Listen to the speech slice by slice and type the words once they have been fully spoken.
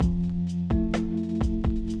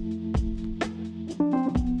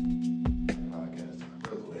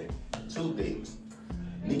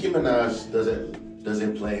Minaj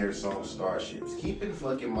doesn't play her song Starships. Keep in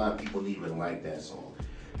fucking mind, people didn't even like that song.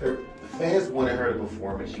 The fans wanted her to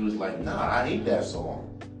perform it. She was like, nah, I hate that song.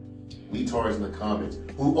 Retards in the comments,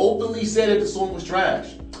 who openly said that the song was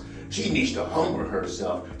trash. She needs to humble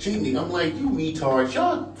herself. I'm like, you retards,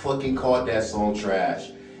 y'all fucking called that song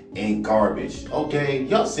trash and garbage. Okay,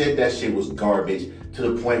 y'all said that shit was garbage to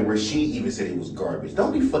the point where she even said it was garbage.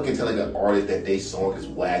 Don't be fucking telling an artist that they song is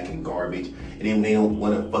whack and garbage, and then they don't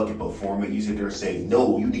want to fucking perform it. You sit there and say,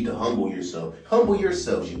 no, you need to humble yourself. Humble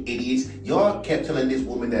yourselves, you idiots. Y'all kept telling this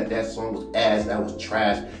woman that song was ass, that was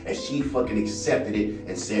trash, and she fucking accepted it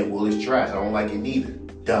and said, well, it's trash. I don't like it neither.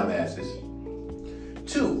 Dumbasses.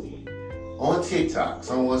 2. On TikTok,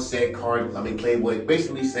 someone said Playboy,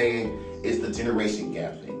 basically saying it's the generation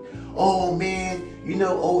gap thing. Oh man,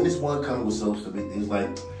 this one comment was so stupid. It was like,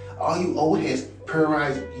 all you old heads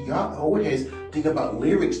y'all old heads think about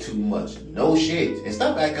lyrics too much. No shit. And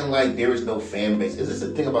stop acting like there is no fan base. It's just a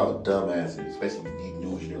thing about dumbasses, especially the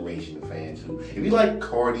new generation of fans too. If you like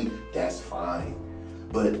Cardi, that's fine.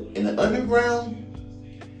 But in the underground,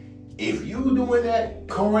 if you doing that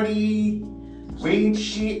Cardi ring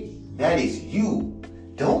shit, that is you.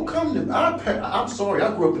 Don't come to I'm sorry,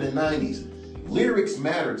 I grew up in the 90s. Lyrics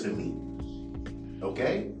matter to me.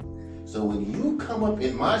 Okay? So when you come up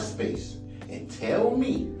in my space and tell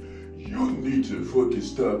me, you need to fucking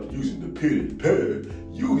stop using the pen and pad,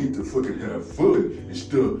 you need to fucking have fun and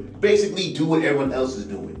stuff. Basically do what everyone else is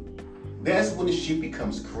doing. That's when the shit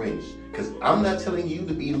becomes cringe. Because I'm not telling you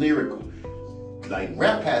to be lyrical. Like,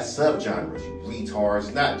 rap has subgenres, you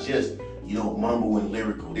retards, not just mumble and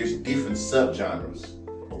lyrical. There's different subgenres,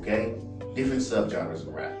 okay? Different subgenres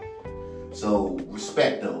of rap. So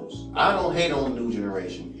respect those. I don't hate on the new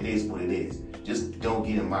generation. It is what it is. Just don't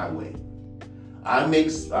get in my way. I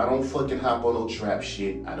don't fucking hop on no trap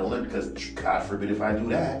shit. I don't because God forbid if I do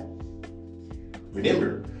that.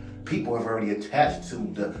 Remember, people have already attached to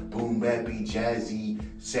the boom bappy jazzy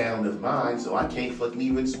sound of mine, so I can't fucking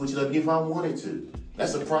even switch it up if I wanted to.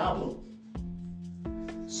 That's a problem.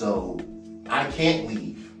 So I can't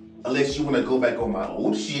leave unless you want to go back on my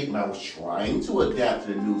old shit and I was trying to adapt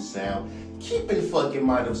to the new sound. Keep in fucking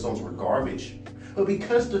mind those songs were garbage. But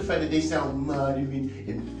because of the fact that they sound modern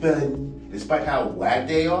and fun, despite how whack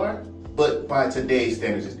they are, but by today's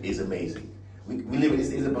standards is amazing. We live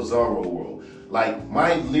in a bizarre world. Like,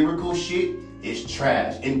 my lyrical shit is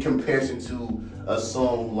trash in comparison to a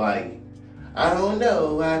song like, I don't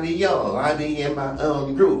know, I be in my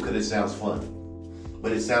own groove, because it sounds fun.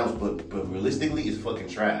 But but realistically, it's fucking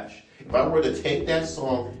trash. If I were to take that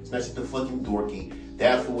song, it's not just the fucking dorky,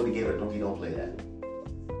 that fool would have given a dorky, don't play that.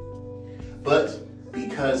 But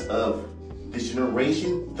because of this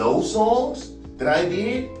generation, those songs that I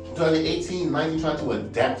did, 2018, 19, trying to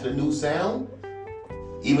adapt to the new sound,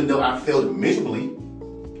 even though I failed miserably,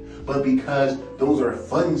 but because those are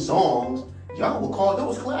fun songs, y'all will call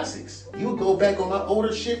those classics. You'll go back on my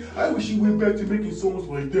older shit. I wish you went back to making songs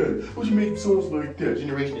like that. I wish you made songs like that.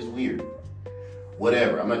 Generation is weird.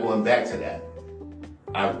 Whatever. I'm not going back to that.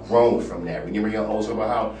 I've grown from that. Remember y'all also about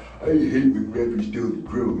how I hate when rappers don't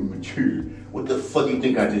grow and mature. What the fuck do you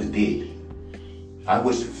think I just did? I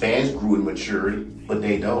wish fans grew and matured, but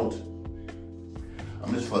they don't.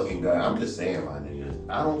 I'm just fucking guy. I'm just saying, my nigga.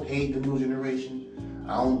 I don't hate the new generation.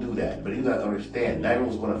 I don't do that. But you gotta understand, not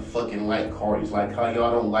everyone's gonna fucking like Cardi. It's like how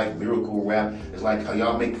y'all don't like lyrical rap. It's like how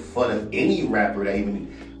y'all make fun of any rapper that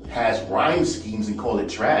even has rhyme schemes and call it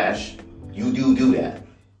trash. You do that.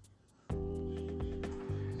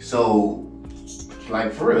 So,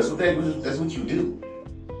 like for real, that's what you do.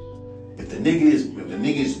 If the nigga is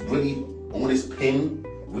really on his pen,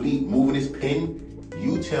 really moving his pen,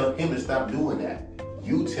 you tell him to stop doing that.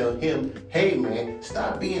 You tell him, hey man,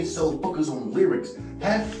 stop being so focused on lyrics.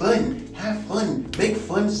 Have fun, make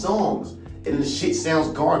fun songs. And the shit sounds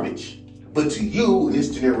garbage. But to you, in this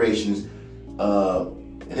generation's whole,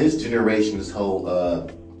 this generation's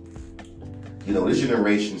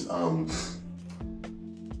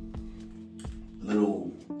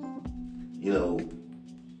little,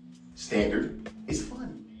 standard, it's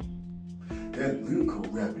fun. That lyrical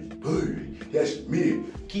rap is boring. That's mid.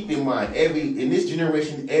 Keep in mind, in this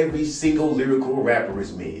generation, every single lyrical rapper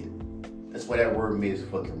is mid. That's why that word mid is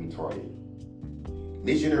fucking retarded.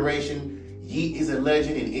 This generation, Yeet is a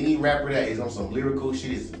legend, and any rapper that is on some lyrical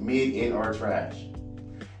shit is mid and or trash.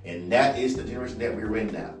 And that is the generation that we're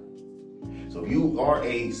in now. So if you are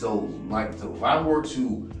if I were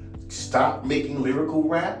to stop making lyrical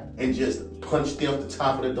rap and just punch them off the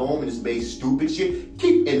top of the dome and just make stupid shit,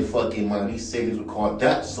 keep in fucking mind these savings would call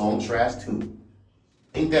that song trash too.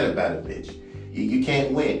 Ain't that about it, bitch? You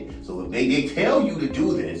can't win. So if they tell you to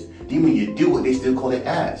do this, then when you do it, they still call it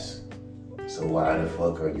ass. So why the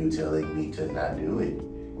fuck are you telling me to not do it?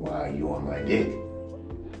 Why are you on my dick?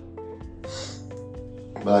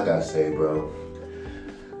 But like I say, bro,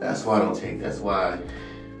 that's why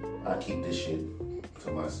I keep this shit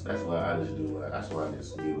to myself. That's why I just do it. That's why I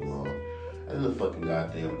just leave it alone. That's the fucking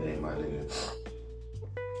goddamn thing, my nigga.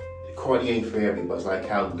 Cardi ain't for everybody. It's like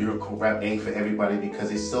how lyrical rap ain't for everybody because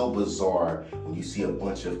it's so bizarre when you see a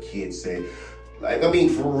bunch of kids say, like, I mean,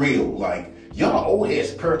 for real, like, y'all old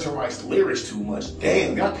heads prioritize lyrics too much.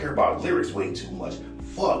 Damn, y'all care about lyrics way too much.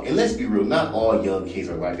 Fuck. And let's be real, not all young kids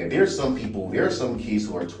are like that. There are some kids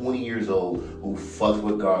who are 20 years old who fucks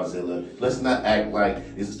with Godzilla. Let's not act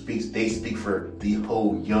like they speak for the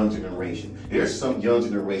whole young generation. There's some young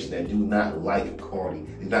generation that do not like Cardi,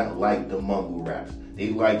 do not like the mumble raps. They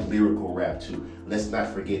like lyrical rap too. Let's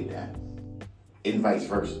not forget that. And vice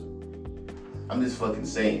versa. I'm just fucking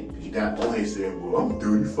saying, because you got old heads saying, well, I'm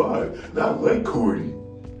 35, and I like Cardi.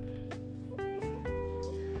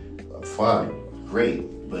 Fine.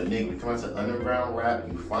 Great, but nigga, when it comes to underground rap,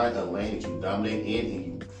 you find a lane that you dominate in and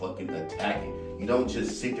you fucking attack it. You don't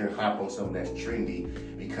just sit there and hop on something that's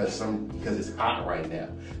trendy because it's hot right now.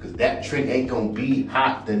 Because that trend ain't gonna be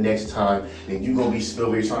hot the next time, and you gonna be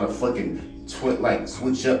still here trying to fucking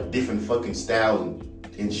switch up different fucking styles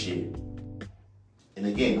and shit. And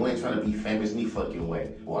again, you ain't trying to be famous any fucking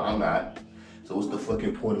way. Well, I'm not. So what's the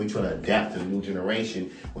fucking point of me trying to adapt to the new generation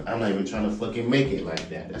when I'm not even trying to fucking make it like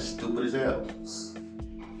that? That's stupid as hell.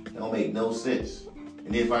 That don't make no sense.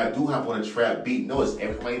 And if I do hop on a trap beat, notice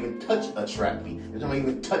every time I even touch a trap beat, every time I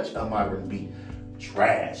even touch a modern beat,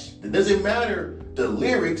 trash. It doesn't matter the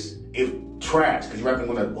lyrics if trash, because you're rapping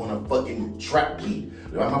on a fucking trap beat.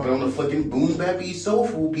 If I'm hopping on a fucking boom bap beat,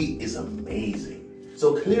 soulful beat, it's amazing.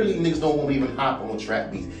 So clearly niggas don't want to even hop on trap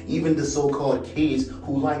beats, even the so-called kids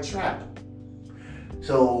who like trap.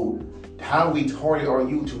 So how retarded are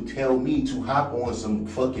you to tell me to hop on some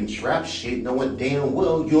fucking trap shit knowing damn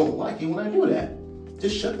well you don't like it when I do that?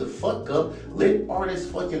 Just shut the fuck up. Let artists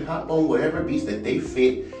fucking hop on whatever beats that they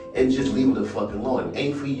fit and just leave it the fuck alone. It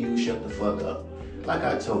ain't for you, shut the fuck up. Like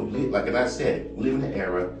I told you, like I said, we live in an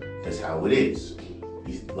era, that's how it is.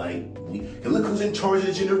 Look who's in charge of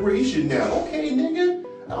the generation now. Okay, nigga,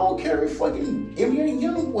 I don't care if fucking every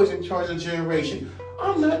young boy's in charge of the generation.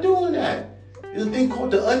 I'm not doing that. There's a thing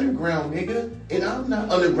called the underground, nigga, and I'm not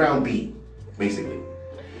underground beat, basically.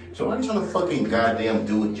 So I'm trying to fucking goddamn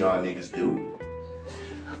do what y'all niggas do.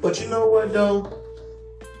 But you know what, though?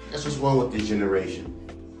 That's what's wrong with this generation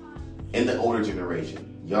and the older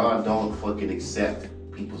generation. Y'all don't fucking accept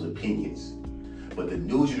people's opinions. But the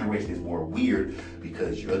new generation is more weird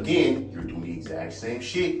because you're doing the exact same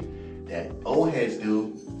shit that old heads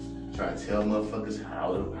do. Trying to tell motherfuckers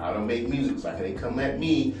how to make music. It's like they come at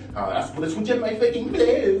me, that's what you my fucking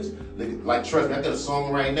blues. Like, trust me, I got a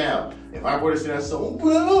song right now. If I were to say that song,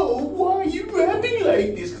 bro, why are you rapping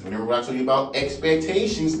like this? Because remember I told you about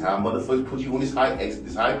expectations, how motherfuckers put you on this high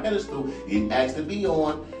pedestal you didn't ask to be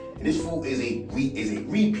on. And this fool is a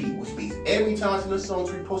repeat, which means every time I send a song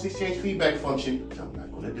to repost exchange feedback function, which I'm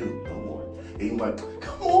not gonna do, don't worry. And you're like,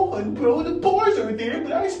 come on, bro, the bars are there,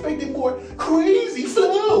 but I expected more crazy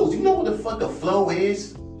flows. You know what the fuck a flow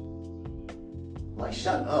is? Like,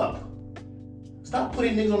 shut up. Stop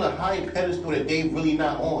putting niggas on a high pedestal that they really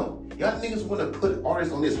not on. Y'all niggas want to put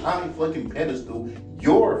artists on this high fucking pedestal,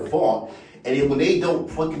 your fault. And then when they don't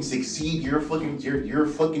fucking succeed, you're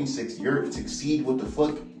succeed with the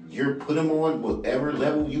fuck you put them on, whatever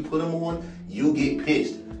level you put them on, you get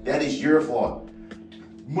pissed. That is your fault.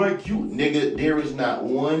 Mike, you nigga, there is not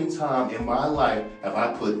one time in my life have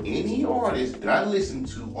I put any artist that I listen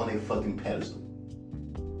to on a fucking pedestal.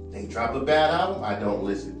 They drop a bad album, I don't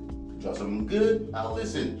listen. Drop something good, I'll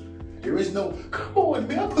listen. There is no, come on,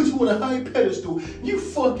 man, I put you on a high pedestal, you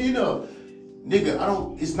fucking up.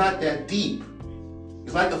 Nigga, it's not that deep.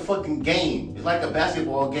 It's like a fucking game. It's like a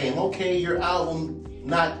basketball game. Okay, your album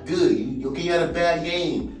not good. You had a bad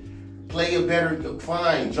game. Play a better,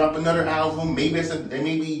 fine. Drop another album. Maybe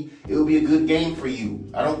it'll be a good game for you.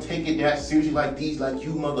 I don't take it that seriously like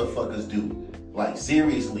you motherfuckers do. Like,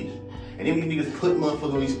 seriously. And then you niggas put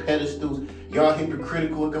motherfuckers on these pedestals. Y'all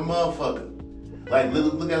hypocritical like a motherfucker. Like,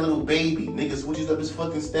 look at little baby. Nigga switches up his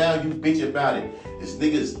fucking style, you bitch about it. This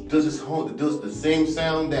nigga does the same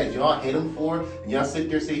sound that y'all hate him for, and y'all sit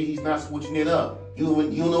there and say he's not switching it up. You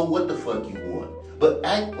don't know what the fuck you want. But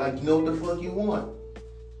act like you know what the fuck you want.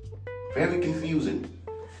 Very confusing.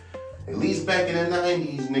 At least back in the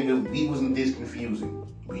 90s, nigga, we wasn't this confusing.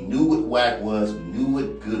 We knew what whack was, we knew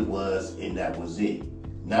what good was, and that was it.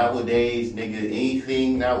 Nowadays, nigga,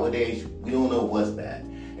 anything nowadays, we don't know what's bad.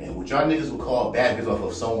 And what y'all niggas would call bad is off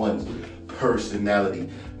of someone's personality,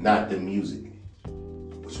 not the music.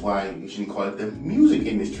 Which is why you shouldn't call it the music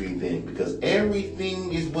industry then, because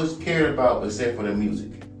everything is what's cared about except for the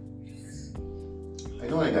music. I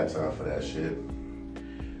know I ain't got time for that shit.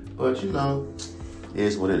 But you know, it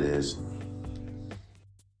is what it is.